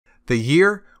The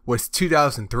year was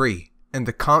 2003, and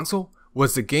the console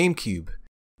was the GameCube.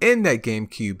 In that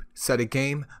GameCube sat a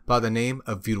game by the name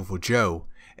of Viewtiful Joe,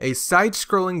 a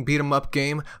side-scrolling beat-em-up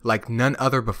game like none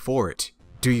other before it.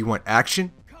 Do you want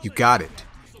action? You got it.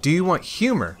 Do you want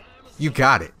humor? You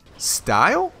got it.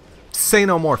 Style? Say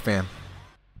no more, fam.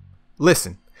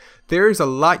 Listen, there is a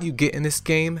lot you get in this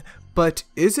game, but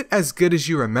is it as good as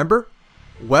you remember?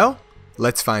 Well,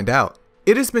 let's find out.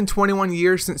 It has been 21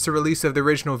 years since the release of the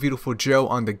original Viewtiful Joe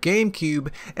on the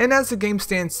GameCube, and as the game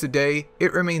stands today,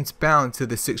 it remains bound to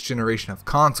the 6th generation of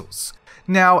consoles.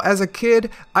 Now, as a kid,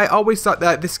 I always thought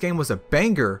that this game was a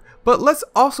banger, but let's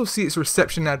also see its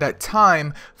reception at that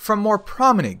time from more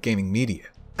prominent gaming media.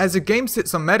 As the game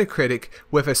sits on Metacritic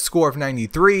with a score of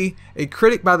 93, a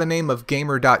critic by the name of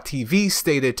Gamer.tv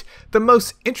stated, "The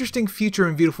most interesting feature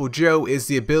in Viewtiful Joe is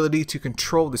the ability to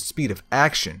control the speed of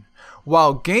action."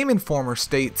 While Game Informer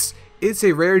states, "It's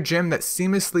a rare gem that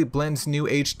seamlessly blends new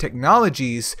age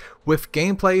technologies with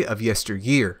gameplay of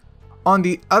yesteryear." On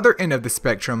the other end of the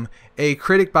spectrum, a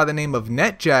critic by the name of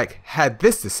NetJack had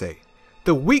this to say,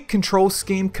 "The weak control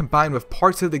scheme combined with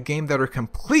parts of the game that are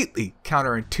completely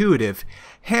counterintuitive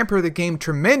hamper the game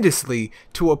tremendously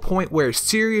to a point where a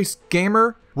serious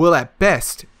gamer will at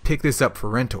best pick this up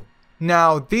for rental."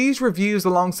 Now, these reviews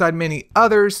alongside many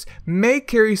others may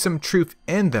carry some truth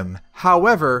in them.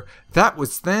 However, that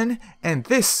was then and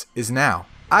this is now.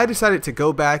 I decided to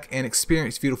go back and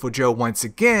experience Viewtiful Joe once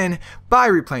again by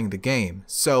replaying the game.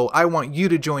 So I want you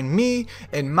to join me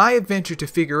in my adventure to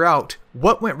figure out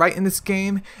what went right in this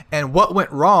game and what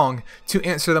went wrong to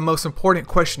answer the most important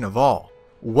question of all.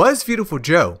 Was Viewtiful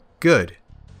Joe good?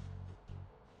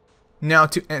 Now,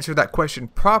 to answer that question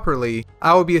properly,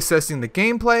 I will be assessing the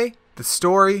gameplay, the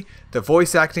story, the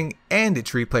voice acting, and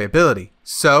its replayability.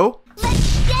 So,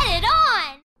 let's get it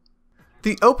on!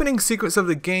 The opening sequence of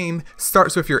the game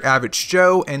starts with your average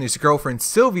Joe and his girlfriend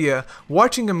Silvia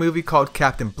watching a movie called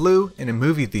Captain Blue in a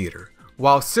movie theater.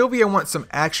 While Silvia wants some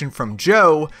action from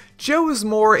Joe, Joe is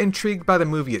more intrigued by the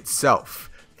movie itself.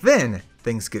 Then,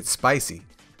 things get spicy.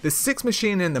 The Six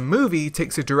Machine in the movie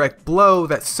takes a direct blow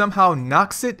that somehow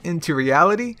knocks it into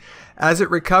reality. As it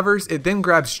recovers, it then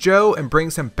grabs Joe and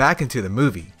brings him back into the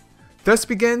movie. Thus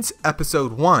begins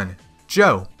Episode 1,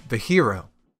 Joe, the Hero.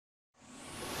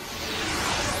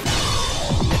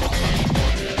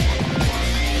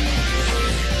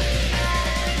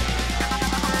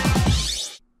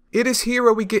 It is here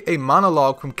where we get a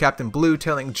monologue from Captain Blue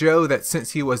telling Joe that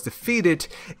since he was defeated,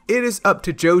 it is up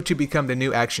to Joe to become the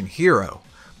new action hero.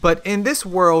 But in this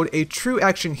world, a true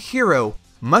action hero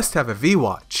must have a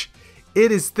V-Watch.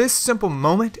 It is this simple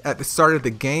moment at the start of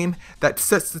the game that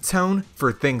sets the tone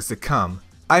for things to come.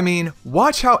 I mean,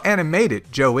 watch how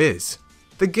animated Joe is.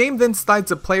 The game then slides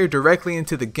the player directly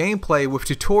into the gameplay with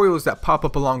tutorials that pop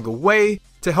up along the way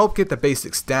to help get the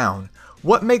basics down.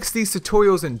 What makes these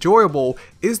tutorials enjoyable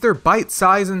is their bite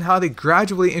size and how they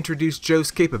gradually introduce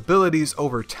Joe's capabilities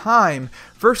over time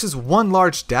versus one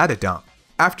large data dump.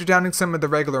 After downing some of the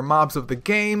regular mobs of the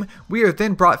game, we are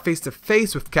then brought face to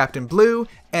face with Captain Blue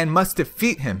and must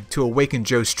defeat him to awaken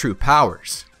Joe's true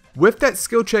powers. With that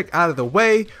skill check out of the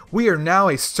way, we are now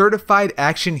a certified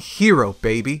action hero,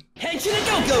 baby. Head to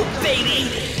the go-go, baby!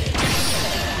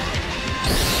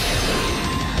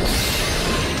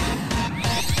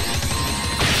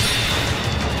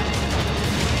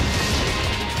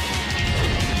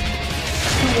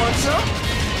 You want some?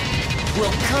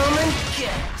 We'll come and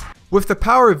get it. With the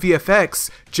power of VFX,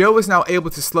 Joe is now able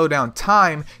to slow down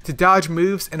time to dodge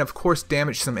moves and of course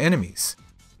damage some enemies.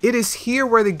 It is here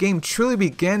where the game truly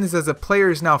begins, as the player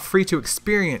is now free to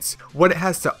experience what it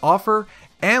has to offer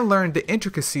and learn the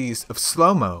intricacies of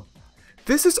slow-mo.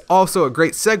 This is also a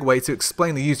great segue to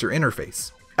explain the user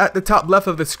interface. At the top left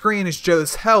of the screen is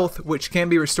Joe's health, which can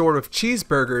be restored with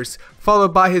cheeseburgers,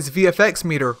 followed by his VFX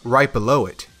meter right below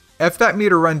it. If that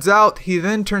meter runs out, he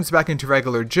then turns back into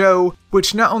regular Joe,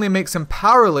 which not only makes him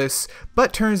powerless,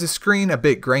 but turns the screen a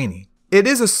bit grainy. It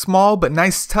is a small but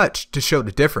nice touch to show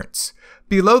the difference.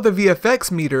 Below the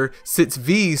VFX meter sits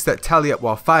V's that tally up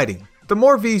while fighting. The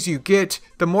more V's you get,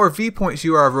 the more V points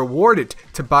you are rewarded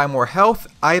to buy more health,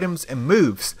 items, and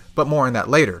moves, but more on that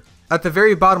later. At the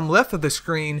very bottom left of the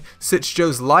screen sits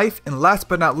Joe's life, and last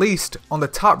but not least, on the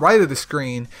top right of the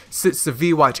screen sits the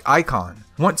V-Watch icon.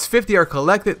 Once 50 are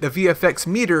collected, the VFX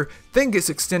meter then gets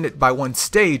extended by one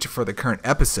stage for the current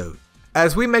episode.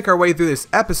 As we make our way through this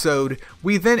episode,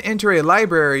 we then enter a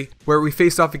library where we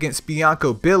face off against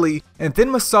Bianco Billy and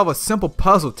then must solve a simple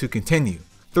puzzle to continue.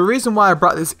 The reason why I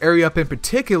brought this area up in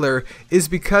particular is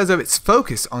because of its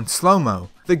focus on slow-mo.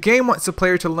 The game wants the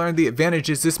player to learn the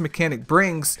advantages this mechanic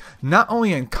brings, not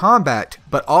only in combat,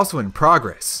 but also in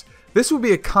progress. This will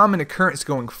be a common occurrence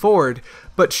going forward,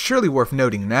 but surely worth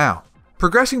noting now.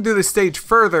 Progressing through the stage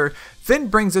further then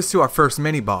brings us to our first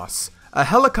mini-boss, a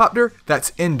helicopter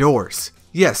that's indoors.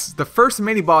 Yes, the first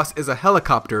mini-boss is a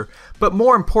helicopter, but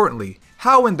more importantly,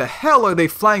 how in the hell are they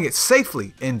flying it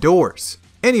safely indoors?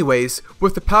 Anyways,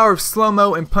 with the power of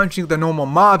slow-mo and punching the normal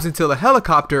mobs into the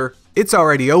helicopter, it's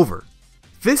already over.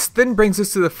 This then brings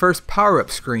us to the first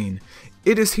power-up screen.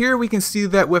 It is here we can see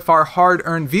that with our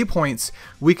hard-earned V-points,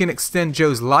 we can extend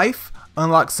Joe's life,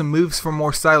 unlock some moves for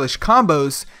more stylish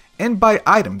combos, and buy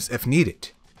items if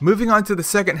needed. Moving on to the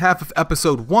second half of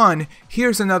episode 1,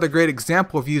 here's another great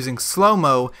example of using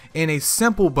slow-mo in a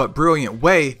simple but brilliant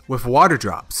way with water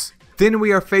drops. Then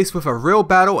we are faced with a real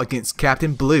battle against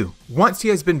Captain Blue. Once he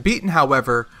has been beaten,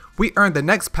 however, we earn the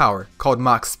next power called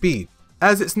Mach Speed.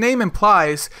 As its name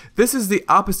implies, this is the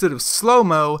opposite of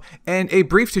slow-mo, and a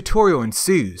brief tutorial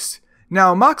ensues.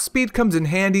 Now, Mach Speed comes in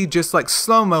handy just like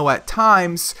slow-mo at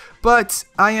times, but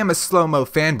I am a slow-mo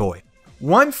fanboy.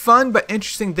 One fun but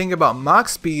interesting thing about Mach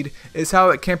Speed is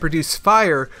how it can produce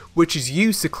fire, which is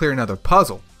used to clear another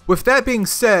puzzle. With that being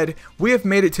said, we have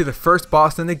made it to the first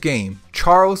boss in the game,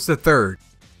 Charles III.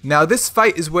 Now this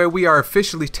fight is where we are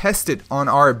officially tested on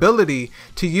our ability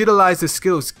to utilize the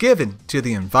skills given to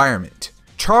the environment.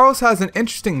 Charles has an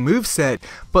interesting moveset,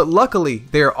 but luckily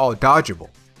they are all dodgeable.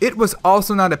 It was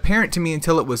also not apparent to me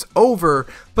until it was over,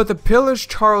 but the pillars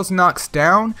Charles knocks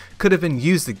down could have been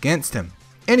used against him.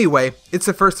 Anyway, it's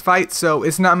the first fight, so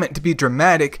it's not meant to be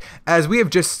dramatic, as we have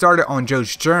just started on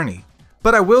Joe's journey.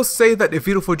 But I will say that the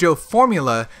Viewtiful Joe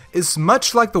formula is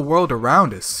much like the world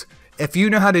around us. If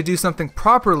you know how to do something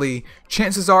properly,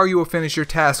 chances are you will finish your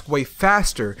task way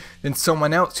faster than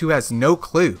someone else who has no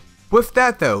clue. With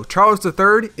that though, Charles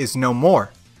III is no more.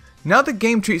 Now the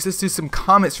game treats us to some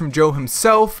comments from Joe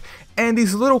himself, and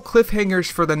these little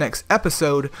cliffhangers for the next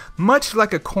episode, much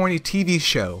like a corny TV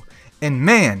show. And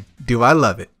man, do I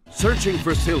love it. Searching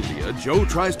for Silvia, Joe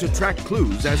tries to track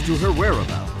clues as to her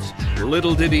whereabouts.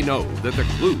 Little did he know that the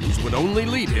clues would only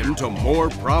lead him to more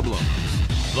problems.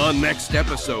 The next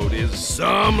episode is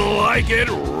some like it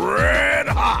red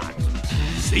hot.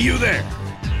 See you there.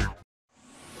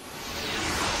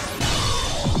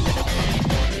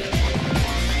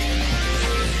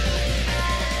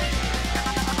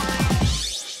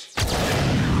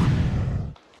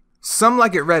 Some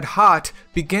Like It Red Hot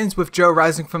begins with Joe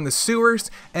rising from the sewers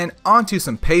and onto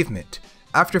some pavement.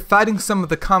 After fighting some of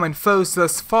the common foes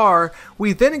thus far,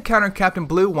 we then encounter Captain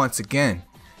Blue once again.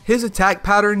 His attack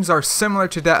patterns are similar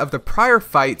to that of the prior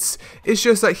fights, it's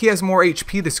just that he has more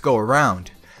HP this go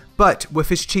around. But with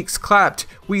his cheeks clapped,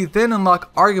 we then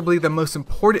unlock arguably the most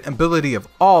important ability of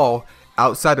all,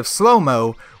 outside of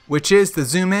slow-mo, which is the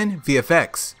zoom in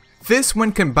VFX. This,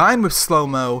 when combined with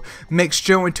slow-mo, makes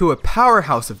Joe into a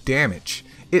powerhouse of damage.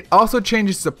 It also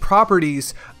changes the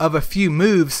properties of a few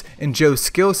moves in Joe's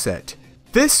skill set.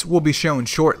 This will be shown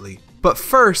shortly. But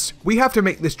first, we have to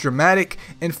make this dramatic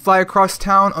and fly across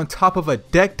town on top of a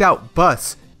decked out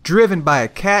bus driven by a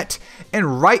cat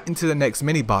and right into the next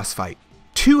mini-boss fight.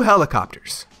 2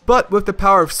 helicopters. But with the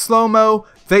power of slow-mo,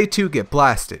 they too get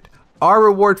blasted. Our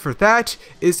reward for that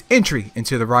is entry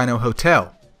into the Rhino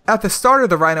Hotel. At the start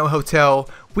of the Rhino Hotel,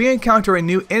 we encounter a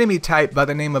new enemy type by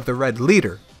the name of the Red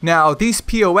Leader. Now, these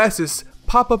POSs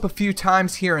pop up a few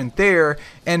times here and there,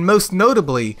 and most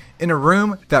notably, in a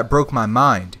room that broke my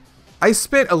mind. I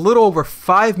spent a little over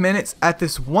 5 minutes at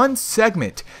this one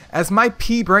segment, as my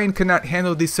pea-brain could not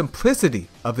handle the simplicity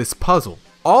of this puzzle.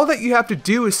 All that you have to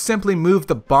do is simply move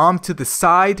the bomb to the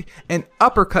side and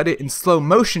uppercut it in slow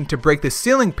motion to break the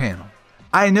ceiling panel.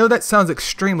 I know that sounds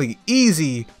extremely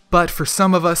easy, but for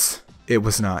some of us, it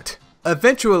was not.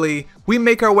 Eventually, we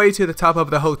make our way to the top of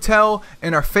the hotel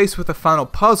and are faced with the final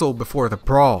puzzle before the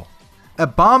brawl. A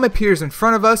bomb appears in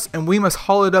front of us and we must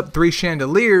haul it up 3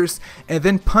 chandeliers and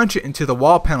then punch it into the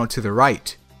wall panel to the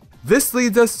right. This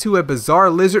leads us to a bizarre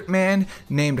lizard man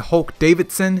named Hulk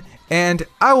Davidson, and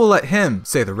I will let him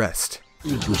say the rest.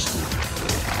 Interesting.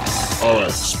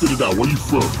 Alright, spit it out. Where you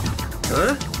from?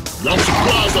 Huh? Now I'm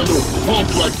surprised I know a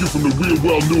punk like you from the real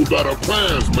world knew about our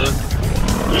plans, man.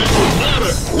 It ain't gonna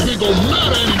matter. It ain't gonna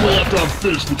matter anyway after I'm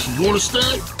finished with you. You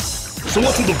understand? So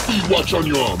what's with the feed watch on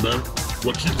your arm, man?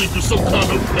 What, you think you're some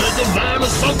kind of mega man or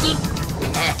something?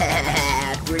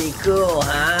 Pretty cool,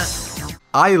 huh?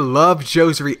 I love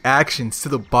Joe's reactions to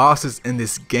the bosses in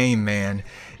this game, man.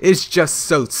 It's just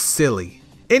so silly.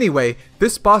 Anyway,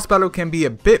 this boss battle can be a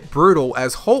bit brutal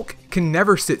as Hulk can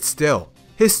never sit still.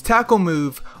 His tackle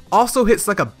move also hits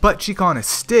like a butt cheek on a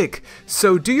stick,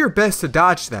 so do your best to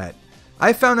dodge that.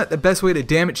 I found that the best way to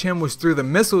damage him was through the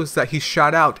missiles that he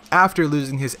shot out after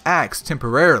losing his axe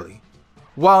temporarily.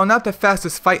 While not the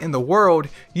fastest fight in the world,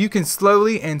 you can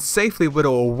slowly and safely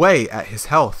whittle away at his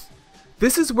health.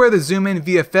 This is where the zoom in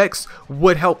VFX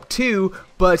would help too,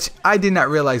 but I did not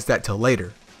realize that till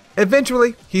later.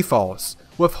 Eventually, he falls.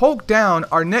 With Hulk down,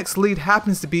 our next lead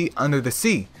happens to be under the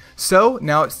sea, so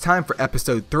now it's time for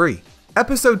episode 3.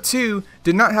 Episode 2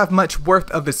 did not have much worth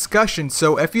of discussion,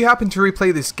 so if you happen to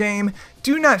replay this game,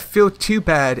 do not feel too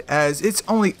bad as it's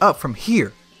only up from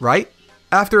here, right?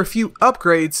 After a few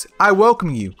upgrades, I welcome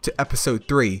you to episode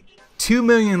 3, 2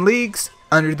 Million Leagues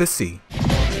Under the Sea.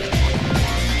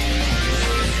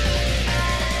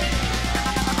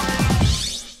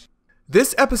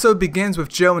 This episode begins with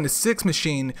Joe and the Six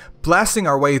Machine blasting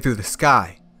our way through the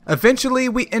sky. Eventually,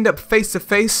 we end up face to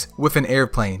face with an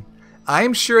airplane. I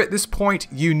am sure at this point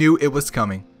you knew it was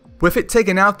coming. With it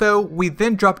taken out though, we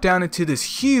then drop down into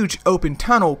this huge open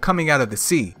tunnel coming out of the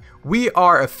sea. We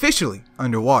are officially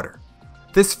underwater.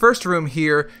 This first room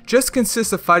here just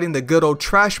consists of fighting the good old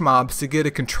trash mobs to get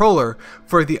a controller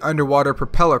for the underwater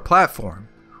propeller platform.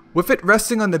 With it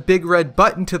resting on the big red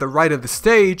button to the right of the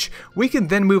stage, we can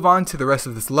then move on to the rest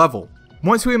of this level.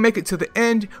 Once we make it to the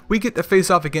end, we get to face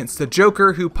off against the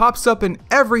Joker who pops up in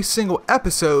every single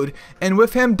episode, and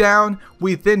with him down,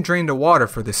 we then drain the water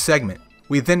for this segment.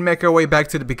 We then make our way back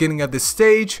to the beginning of this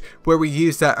stage where we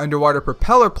use that underwater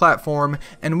propeller platform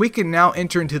and we can now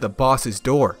enter into the boss's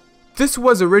door. This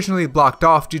was originally blocked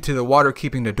off due to the water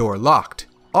keeping the door locked.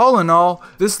 All in all,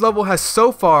 this level has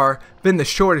so far been the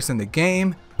shortest in the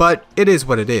game, but it is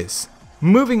what it is.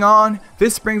 Moving on,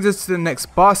 this brings us to the next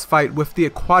boss fight with the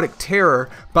aquatic terror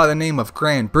by the name of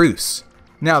Grand Bruce.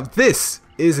 Now this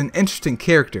is an interesting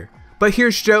character, but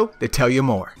here's Joe to tell you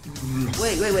more.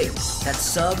 Wait. That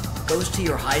sub goes to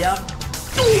your hideout?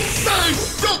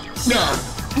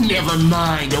 No, never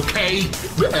mind, okay?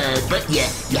 But yeah,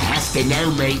 you have to know,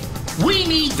 mate. We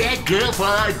need that girl for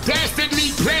our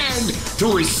dastardly plan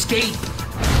to escape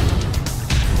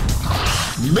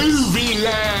Movie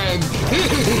Land!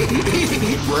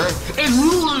 What? And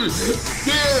rule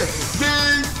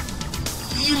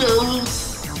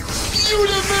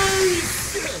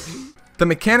universe! The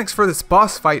mechanics for this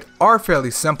boss fight are fairly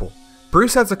simple.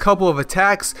 Bruce has a couple of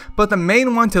attacks, but the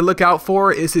main one to look out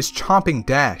for is his chomping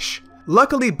dash.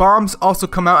 Luckily, bombs also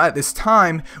come out at this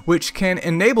time, which can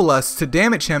enable us to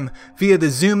damage him via the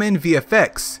zoom in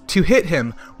VFX to hit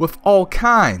him with all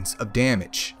kinds of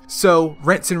damage. So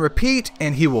rinse and repeat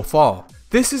and he will fall.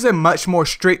 This is a much more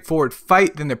straightforward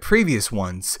fight than the previous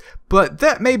ones, but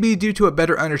that may be due to a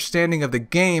better understanding of the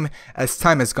game as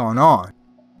time has gone on.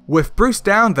 With Bruce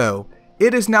down though,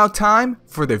 it is now time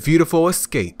for the Viewtiful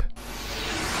escape.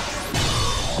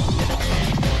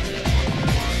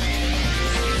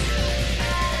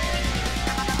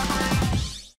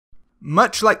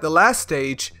 Much like the last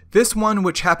stage, this one,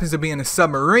 which happens to be in a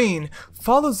submarine,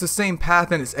 follows the same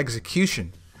path in its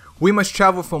execution. We must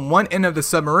travel from one end of the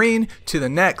submarine to the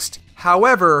next.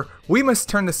 However, we must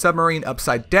turn the submarine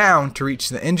upside down to reach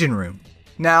the engine room.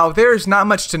 Now, there is not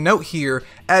much to note here,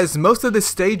 as most of this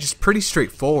stage is pretty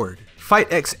straightforward.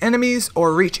 Fight X enemies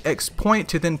or reach X point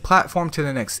to then platform to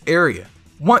the next area.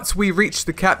 Once we reach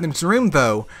the captain's room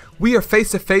though, we are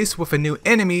face to face with a new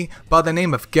enemy by the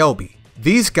name of Gelby.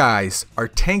 These guys are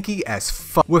tanky as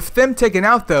fuck. With them taken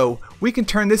out though, we can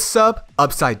turn this sub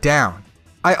upside down.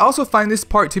 I also find this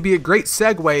part to be a great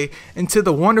segue into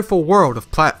the wonderful world of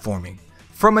platforming.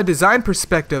 From a design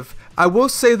perspective, I will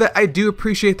say that I do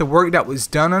appreciate the work that was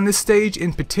done on this stage,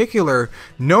 in particular,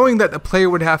 knowing that the player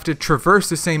would have to traverse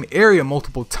the same area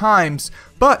multiple times,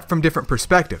 but from different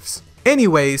perspectives.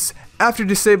 Anyways, after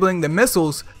disabling the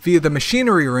missiles via the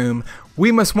machinery room,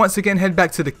 we must once again head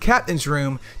back to the captain's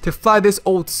room to fly this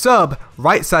old sub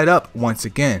right side up once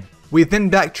again. We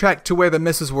then backtrack to where the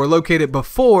missiles were located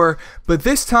before, but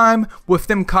this time, with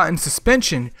them caught in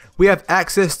suspension, we have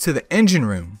access to the engine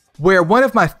room, where one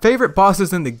of my favorite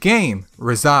bosses in the game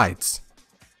resides.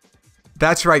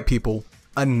 That's right people,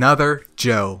 another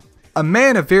Joe. A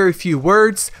man of very few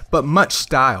words, but much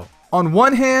style. On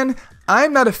one hand,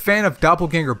 I'm not a fan of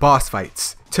doppelganger boss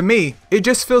fights. To me, it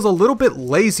just feels a little bit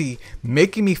lazy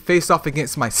making me face off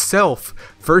against myself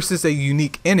versus a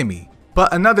unique enemy.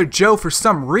 But another Joe for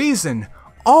some reason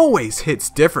always hits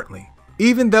differently.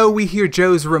 Even though we hear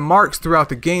Joe's remarks throughout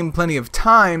the game plenty of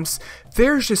times,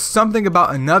 there's just something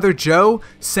about another Joe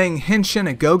saying Henshin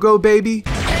a go-go baby,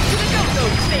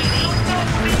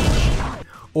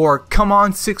 or come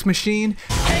on Six Machine,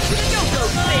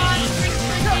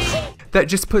 that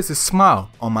just puts a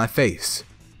smile on my face.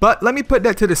 But let me put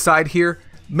that to the side here.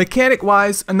 Mechanic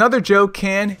wise, another Joe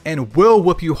can and will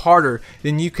whoop you harder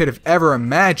than you could have ever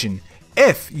imagined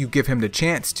if you give him the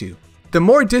chance to. The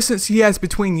more distance he has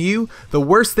between you, the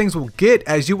worse things will get,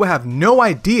 as you will have no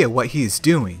idea what he is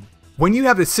doing. When you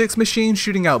have the 6 machine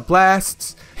shooting out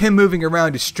blasts, him moving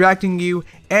around distracting you,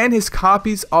 and his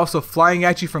copies also flying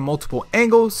at you from multiple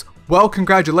angles, well,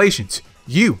 congratulations,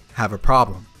 you have a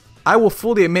problem. I will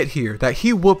fully admit here that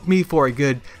he whooped me for a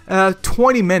good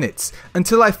 20 minutes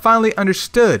until I finally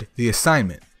understood the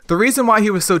assignment. The reason why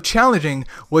he was so challenging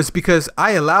was because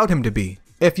I allowed him to be.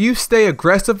 If you stay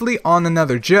aggressively on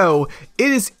another Joe,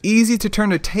 it is easy to turn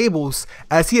the tables,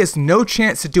 as he has no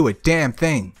chance to do a damn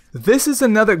thing. This is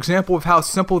another example of how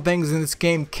simple things in this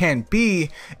game can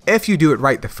be if you do it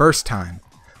right the first time.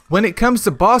 When it comes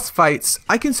to boss fights,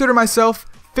 I consider myself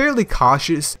fairly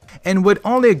cautious and would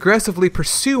only aggressively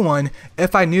pursue one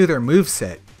if I knew their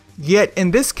moveset. Yet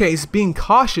in this case, being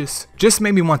cautious just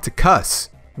made me want to cuss.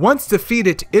 Once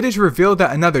defeated, it is revealed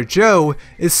that another Joe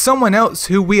is someone else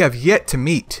who we have yet to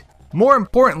meet. More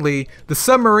importantly, the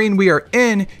submarine we are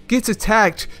in gets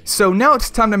attacked, so now it's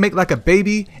time to make like a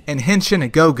baby and henshin a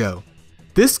go-go.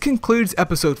 This concludes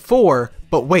episode 4,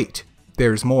 but wait,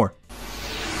 there's more.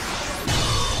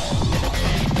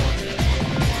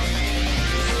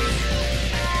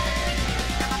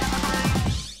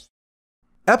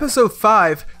 Episode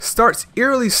 5 starts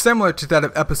eerily similar to that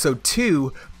of episode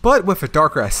 2, but with a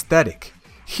darker aesthetic.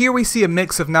 Here we see a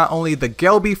mix of not only the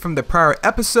Gelby from the prior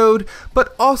episode,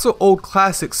 but also old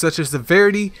classics such as the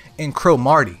Verity and Crow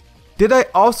Marty. Did I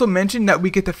also mention that we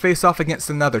get to face off against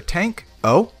another tank?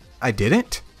 Oh, I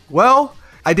didn't? Well,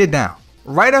 I did now.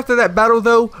 Right after that battle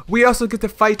though, we also get to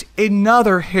fight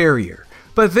another Harrier,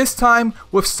 but this time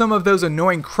with some of those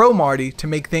annoying Crow Marty to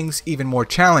make things even more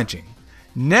challenging.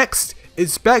 Next,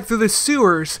 it's back through the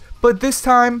sewers, but this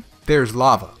time, there's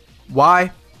lava.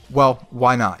 Why? Well,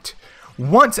 why not?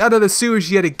 Once out of the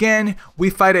sewers yet again, we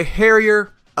fight a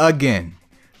Harrier again.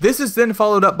 This is then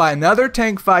followed up by another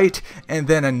tank fight, and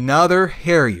then another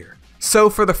Harrier. So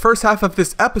for the first half of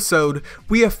this episode,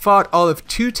 we have fought all of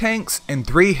 2 tanks and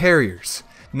 3 Harriers.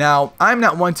 Now, I'm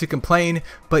not one to complain,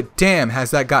 but damn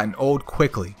has that gotten old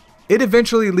quickly. It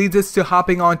eventually leads us to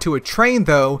hopping onto a train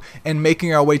though, and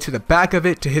making our way to the back of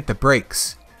it to hit the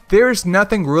brakes. There is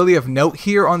nothing really of note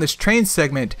here on this train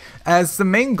segment, as the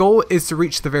main goal is to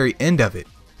reach the very end of it.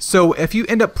 So if you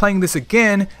end up playing this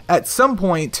again, at some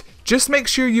point, just make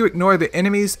sure you ignore the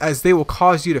enemies, as they will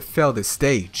cause you to fail this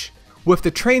stage. With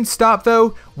the train stop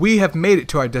though, we have made it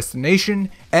to our destination,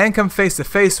 and come face to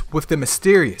face with the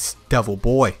mysterious Devil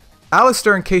Boy.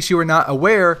 Alistair, in case you were not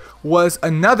aware, was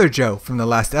another Joe from the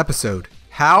last episode.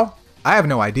 How? I have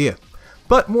no idea.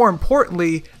 But more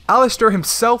importantly, Alistair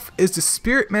himself is the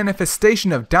spirit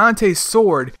manifestation of Dante's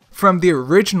sword from the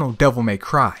original Devil May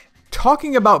Cry.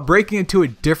 Talking about breaking into a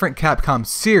different Capcom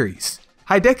series,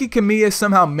 Hideki Kamiya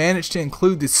somehow managed to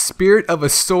include the spirit of a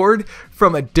sword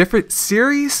from a different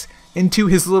series into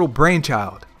his little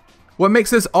brainchild. What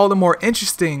makes this all the more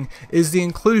interesting is the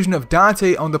inclusion of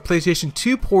Dante on the PlayStation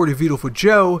 2 port of Viewtiful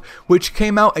Joe, which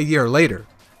came out a year later.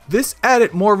 This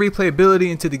added more replayability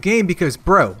into the game because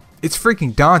bro, it's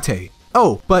freaking Dante.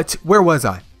 Oh, but where was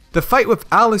I? The fight with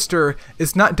Alistair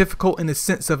is not difficult in the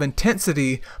sense of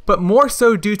intensity, but more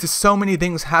so due to so many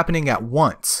things happening at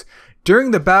once. During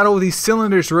the battle, these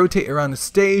cylinders rotate around the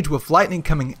stage with lightning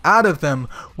coming out of them,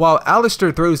 while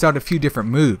Alistair throws out a few different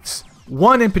moves.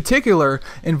 One in particular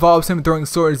involves him throwing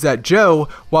swords at Joe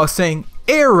while saying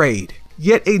 "Air Raid,"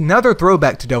 yet another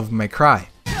throwback to Devil May Cry.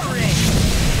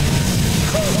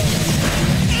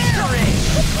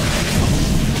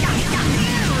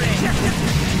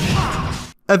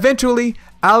 Eventually,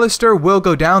 Alistair will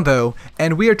go down though,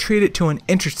 and we are treated to an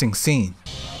interesting scene.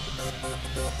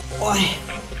 Boy,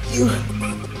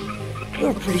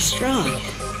 you're pretty strong.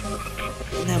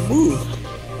 And that move,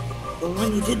 the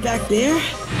one you did back there?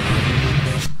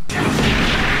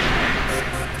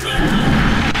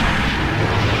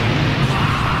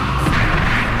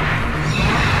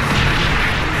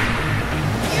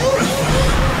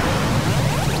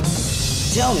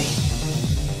 Tell me,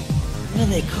 what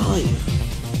do they call you?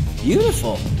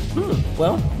 Beautiful.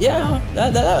 Well, yeah,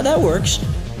 that works.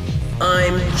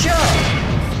 I'm Joe.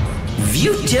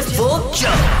 Viewtiful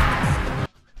Joe.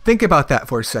 Think about that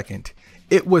for a second.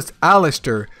 It was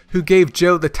Alistair who gave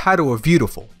Joe the title of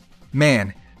Viewtiful.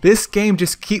 Man, this game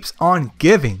just keeps on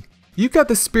giving. You got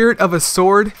the spirit of a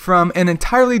sword from an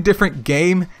entirely different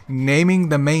game naming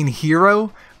the main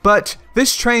hero, but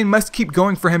this train must keep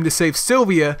going for him to save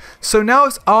Silvia, so now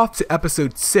it's off to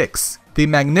episode 6, the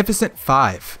Magnificent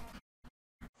 5.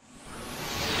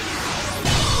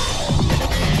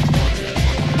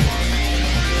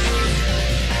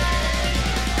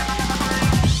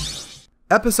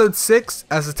 Episode 6,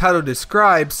 as the title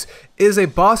describes, is a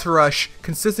boss rush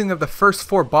consisting of the first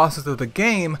 4 bosses of the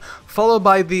game, followed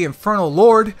by the Infernal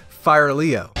Lord, Fire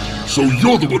Leo. So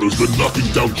you're the one who's been knocking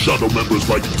down shadow members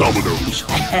like dominoes.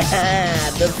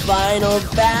 The final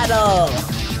battle!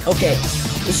 Okay,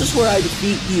 this is where I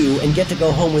defeat you and get to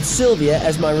go home with Silvia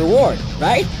as my reward,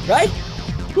 right? Right?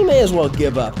 You may as well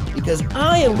give up, because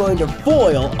I am going to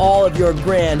foil all of your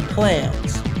grand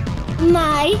plans.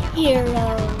 My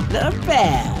hero. Not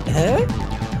bad, huh?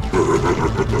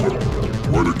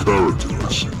 What a character, I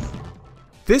see.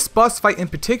 This boss fight in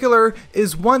particular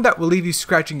is one that will leave you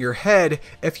scratching your head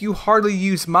if you hardly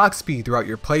use Mach Speed throughout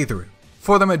your playthrough.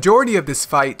 For the majority of this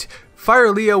fight,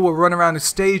 Fire Leo will run around the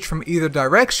stage from either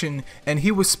direction and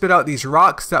he will spit out these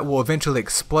rocks that will eventually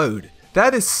explode.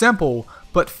 That is simple,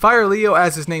 but Fire Leo,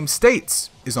 as his name states,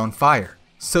 is on fire.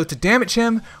 So to damage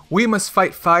him, we must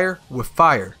fight fire with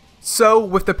fire. So,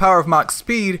 with the power of Mach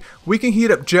Speed, we can heat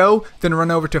up Joe, then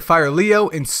run over to Fire Leo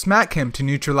and smack him to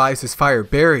neutralize his fire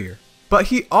barrier. But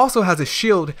he also has a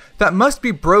shield that must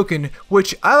be broken,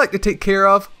 which I like to take care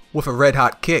of with a red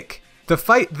hot kick. The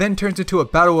fight then turns into a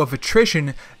battle of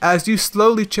attrition as you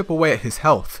slowly chip away at his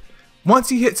health. Once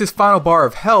he hits his final bar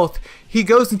of health, he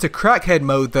goes into crackhead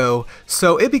mode though,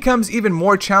 so it becomes even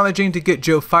more challenging to get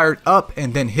Joe fired up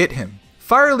and then hit him.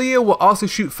 Fire Leo will also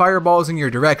shoot fireballs in your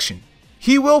direction.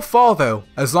 He will fall though,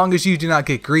 as long as you do not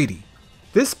get greedy.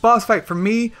 This boss fight for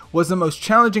me was the most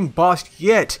challenging boss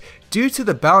yet due to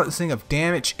the balancing of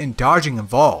damage and dodging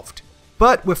involved.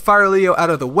 But with Fire Leo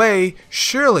out of the way,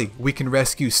 surely we can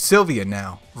rescue Silvia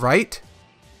now, right?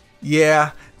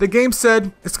 Yeah, the game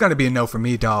said it's gonna be a no for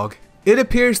me, dog. It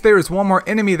appears there is one more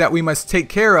enemy that we must take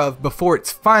care of before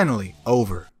it's finally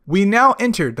over. We now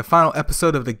entered the final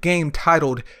episode of the game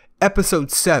titled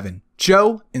Episode 7,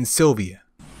 Joe and Silvia.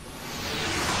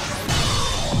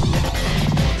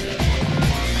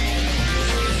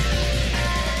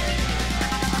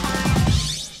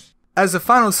 As the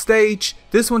final stage,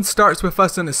 this one starts with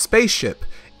us in a spaceship.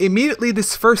 Immediately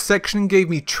this first section gave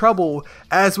me trouble,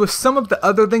 as with some of the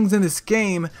other things in this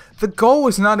game, the goal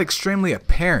was not extremely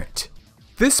apparent.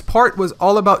 This part was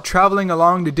all about traveling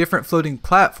along the different floating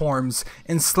platforms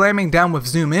and slamming down with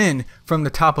zoom in from the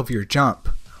top of your jump.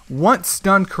 Once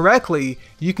done correctly,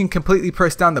 you can completely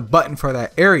press down the button for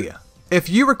that area. If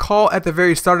you recall at the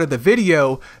very start of the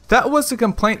video, that was a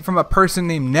complaint from a person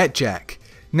named NetJack.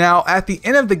 Now, at the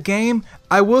end of the game,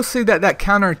 I will say that that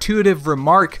counterintuitive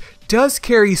remark does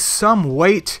carry some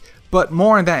weight, but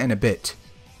more on that in a bit.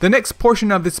 The next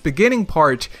portion of this beginning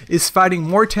part is fighting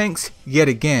more tanks yet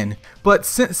again, but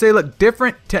since they look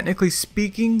different, technically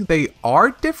speaking, they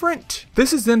are different.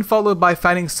 This is then followed by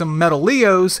fighting some Metal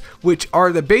Leos, which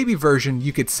are the baby version,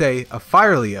 you could say, of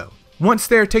Fire Leo. Once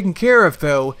they are taken care of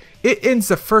though, it ends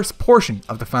the first portion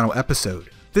of the final episode.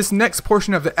 This next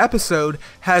portion of the episode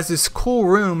has this cool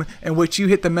room in which you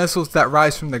hit the missiles that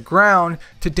rise from the ground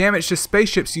to damage the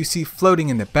spaceships you see floating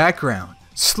in the background.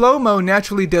 Slow-mo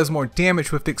naturally does more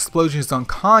damage with the explosions on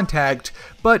contact,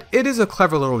 but it is a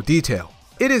clever little detail.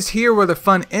 It is here where the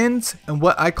fun ends and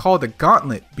what I call the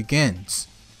gauntlet begins.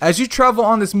 As you travel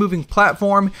on this moving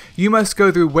platform, you must go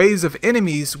through waves of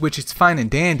enemies, which is fine and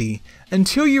dandy,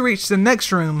 until you reach the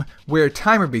next room where a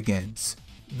timer begins.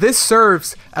 This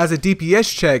serves as a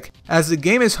DPS check, as the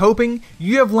game is hoping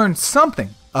you have learned something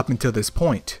up until this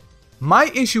point.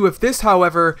 My issue with this,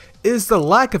 however, is the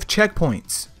lack of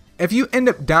checkpoints. If you end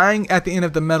up dying at the end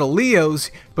of the Metal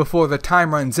Leos before the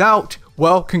time runs out,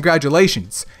 well,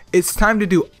 congratulations. It's time to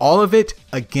do all of it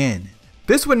again.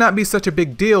 This would not be such a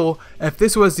big deal if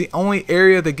this was the only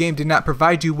area the game did not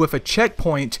provide you with a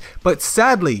checkpoint, but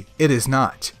sadly, it is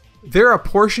not. There are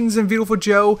portions in Viewtiful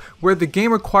Joe where the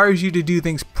game requires you to do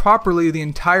things properly the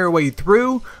entire way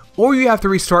through, or you have to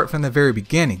restart from the very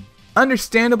beginning.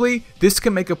 Understandably, this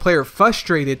can make a player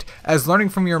frustrated, as learning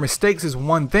from your mistakes is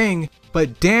one thing,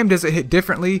 but damn does it hit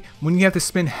differently when you have to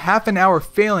spend half an hour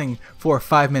failing for a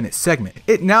 5-minute segment.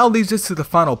 It now leads us to the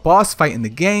final boss fight in the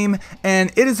game,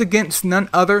 and it is against none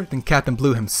other than Captain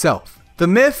Blue himself. The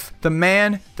myth, the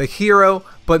man, the hero,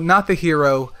 but not the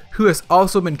hero, who has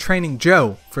also been training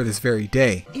Joe for this very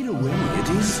day. In a way, it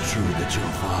is true that your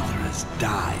father has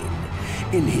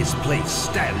died. In his place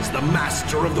stands the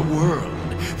master of the world,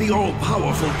 the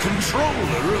all-powerful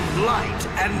controller of light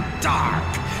and dark,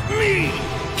 me,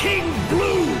 King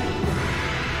Blue!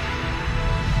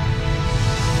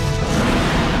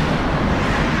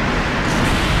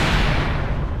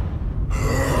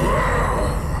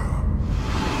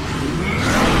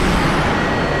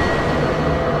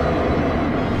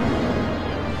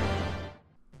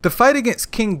 The fight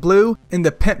against King Blue in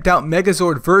the pimped out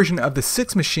Megazord version of the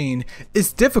 6 machine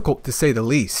is difficult to say the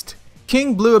least.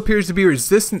 King Blue appears to be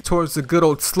resistant towards the good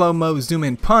old slow-mo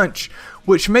zoom-in punch,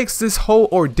 which makes this whole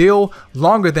ordeal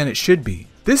longer than it should be.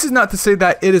 This is not to say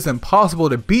that it is impossible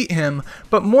to beat him,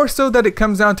 but more so that it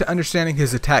comes down to understanding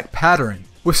his attack pattern.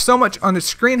 With so much on the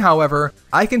screen, however,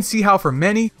 I can see how for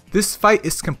many, this fight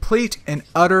is complete and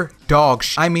utter dog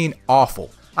shit. I mean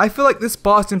awful. I feel like this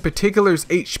boss in particular's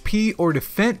HP or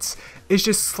defense is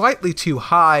just slightly too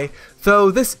high, though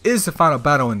this is the final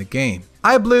battle in the game.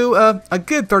 I blew a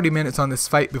good 30 minutes on this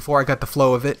fight before I got the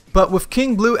flow of it, but with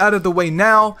King Blue out of the way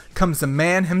now comes the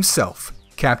man himself,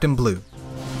 Captain Blue.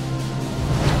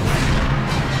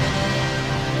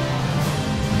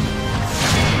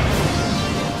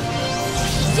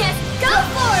 Just go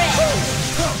for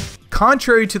it!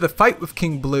 Contrary to the fight with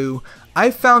King Blue, I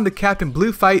found the Captain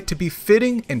Blue fight to be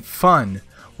fitting and fun.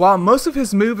 While most of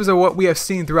his moves are what we have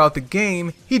seen throughout the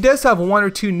game, he does have 1 or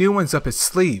 2 new ones up his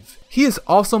sleeve. He is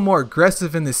also more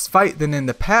aggressive in this fight than in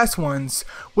the past ones,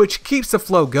 which keeps the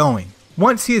flow going.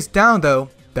 Once he is down though,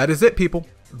 that is it people.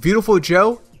 Viewtiful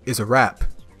Joe is a wrap.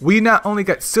 We not only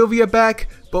got Silvia back,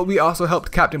 but we also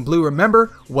helped Captain Blue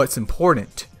remember what's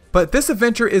important. But this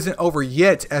adventure isn't over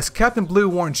yet, as Captain Blue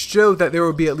warns Joe that there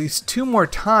will be at least 2 more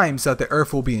times that the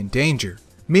Earth will be in danger,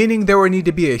 meaning there will need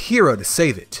to be a hero to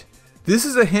save it. This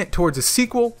is a hint towards a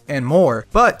sequel and more,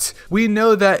 but we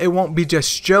know that it won't be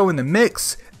just Joe in the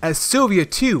mix, as Silvia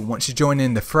too wants to join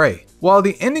in the fray. While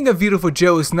the ending of Viewtiful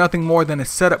Joe is nothing more than a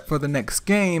setup for the next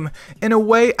game, in a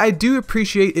way I do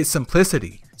appreciate its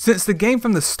simplicity. Since the game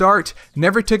from the start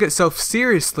never took itself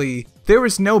seriously, there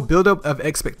was no buildup of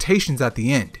expectations at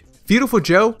the end. Viewtiful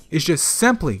Joe is just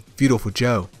simply Viewtiful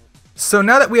Joe. So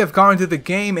now that we have gone into the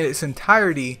game in its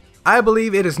entirety, I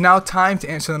believe it is now time to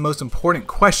answer the most important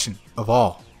question of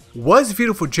all. Was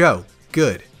Viewtiful Joe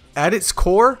good? At its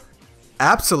core,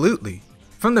 absolutely.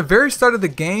 From the very start of the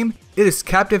game, it is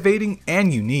captivating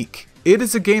and unique. It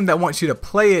is a game that wants you to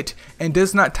play it and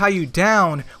does not tie you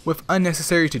down with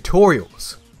unnecessary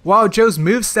tutorials. While Joe's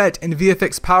moveset and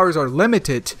VFX powers are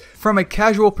limited, from a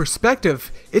casual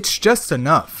perspective, it's just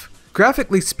enough.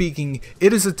 Graphically speaking,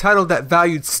 it is a title that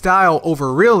valued style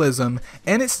over realism,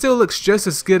 and it still looks just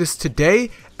as good as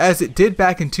today as it did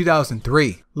back in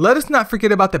 2003. Let us not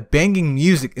forget about the banging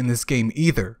music in this game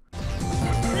either.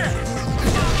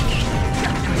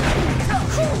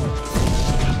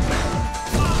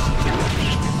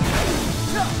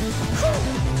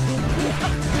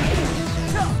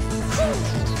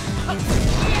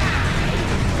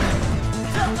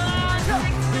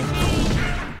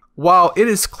 While it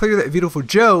is clear that Viewtiful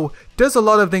Joe does a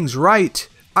lot of things right,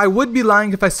 I would be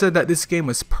lying if I said that this game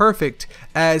was perfect,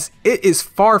 as it is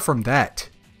far from that.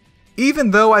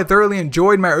 Even though I thoroughly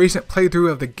enjoyed my recent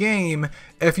playthrough of the game,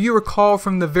 if you recall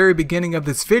from the very beginning of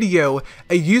this video,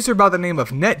 a user by the name of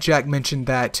NetJack mentioned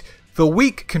that the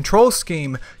weak control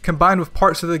scheme, combined with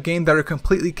parts of the game that are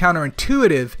completely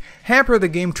counterintuitive, hamper the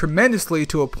game tremendously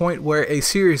to a point where a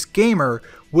serious gamer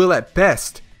will at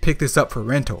best pick this up for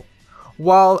rental.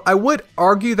 While I would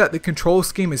argue that the control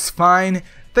scheme is fine,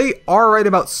 they are right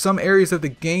about some areas of the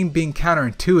game being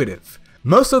counterintuitive.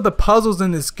 Most of the puzzles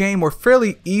in this game were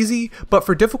fairly easy, but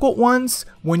for difficult ones,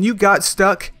 when you got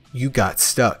stuck, you got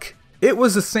stuck. It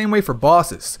was the same way for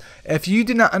bosses. If you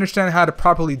did not understand how to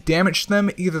properly damage them,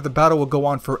 either the battle would go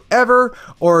on forever,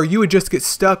 or you would just get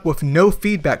stuck with no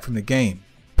feedback from the game.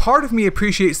 Part of me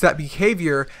appreciates that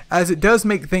behavior, as it does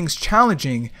make things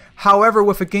challenging. However,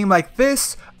 with a game like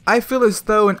this, I feel as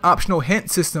though an optional hint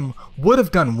system would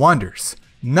have done wonders.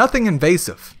 Nothing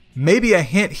invasive. Maybe a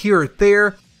hint here or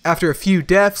there after a few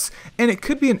deaths, and it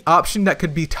could be an option that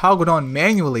could be toggled on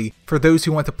manually for those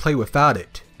who want to play without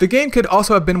it. The game could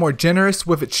also have been more generous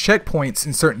with its checkpoints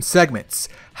in certain segments.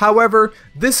 However,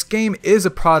 this game is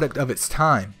a product of its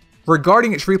time.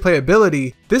 Regarding its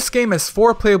replayability, this game has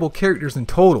 4 playable characters in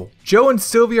total. Joe and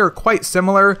Silvia are quite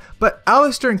similar, but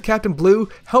Alistair and Captain Blue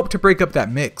help to break up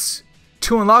that mix.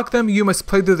 To unlock them, you must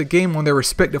play through the game on their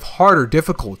respective harder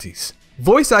difficulties.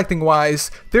 Voice acting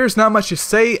wise, there's not much to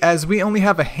say as we only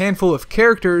have a handful of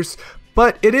characters,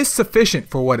 but it is sufficient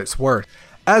for what it's worth.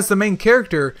 As the main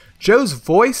character, Joe's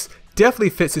voice definitely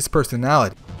fits his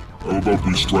personality. How about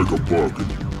we strike a bargain?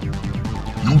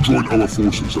 You join our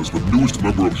forces as the newest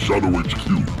member of Shadow HQ,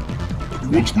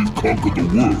 and once we've conquered the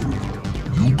world,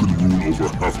 you can rule over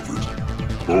half of it.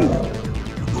 Oh,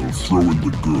 and I'll throw in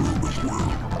the girl as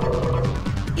well.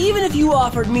 Even if you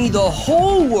offered me the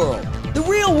whole world, the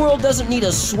real world doesn't need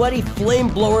a sweaty flame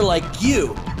blower like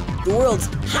you. The world's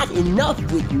hot enough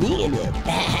with me in it.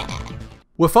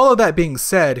 With all of that being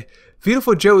said,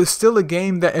 Viewtiful Joe is still a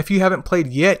game that if you haven't played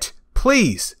yet,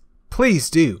 please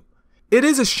do. It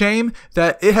is a shame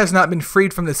that it has not been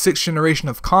freed from the 6th generation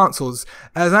of consoles,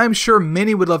 as I'm sure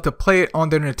many would love to play it on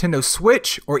their Nintendo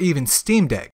Switch or even Steam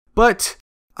Deck. But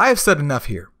I have said enough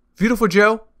here. Viewtiful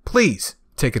Joe, please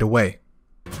take it away.